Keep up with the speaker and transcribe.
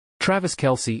Travis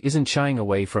Kelce isn't shying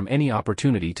away from any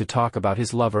opportunity to talk about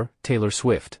his lover, Taylor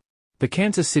Swift. The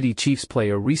Kansas City Chiefs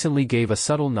player recently gave a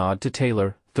subtle nod to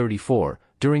Taylor, 34,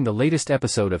 during the latest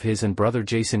episode of his and brother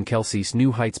Jason Kelce's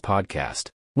New Heights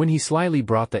podcast, when he slyly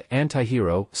brought the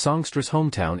anti-hero songstress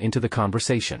hometown into the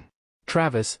conversation.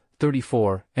 Travis,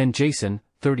 34, and Jason,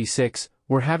 36,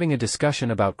 were having a discussion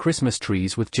about Christmas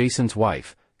trees with Jason's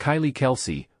wife,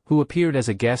 Kelce, who appeared as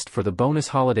a guest for the bonus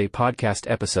holiday podcast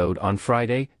episode on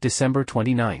Friday, December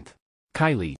 29.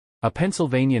 Kylie, a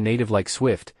Pennsylvania native like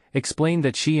Swift, explained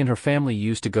that she and her family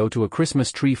used to go to a Christmas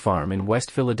tree farm in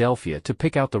West Philadelphia to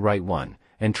pick out the right one,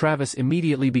 and Travis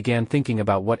immediately began thinking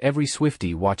about what every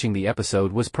Swiftie watching the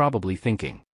episode was probably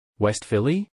thinking. West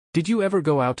Philly? Did you ever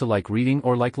go out to like Reading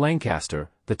or like Lancaster?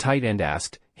 The tight end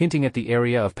asked, hinting at the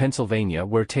area of Pennsylvania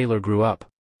where Taylor grew up.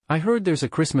 I heard there's a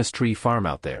Christmas tree farm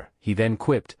out there, he then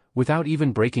quipped, without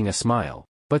even breaking a smile.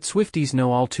 But Swifties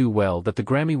know all too well that the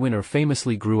Grammy winner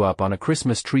famously grew up on a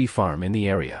Christmas tree farm in the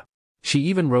area. She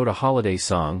even wrote a holiday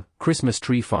song, Christmas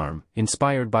Tree Farm,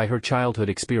 inspired by her childhood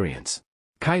experience.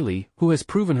 Kylie, who has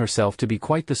proven herself to be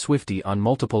quite the Swiftie on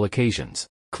multiple occasions,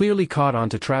 clearly caught on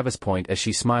to Travis' point as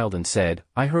she smiled and said,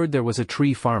 I heard there was a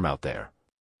tree farm out there.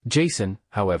 Jason,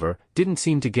 however, didn't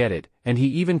seem to get it, and he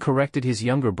even corrected his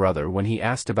younger brother when he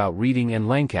asked about Reading and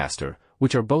Lancaster,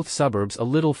 which are both suburbs a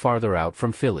little farther out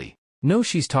from Philly. No,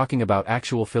 she's talking about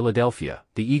actual Philadelphia,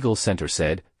 the Eagles center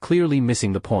said, clearly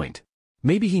missing the point.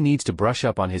 Maybe he needs to brush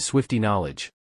up on his Swiftie knowledge.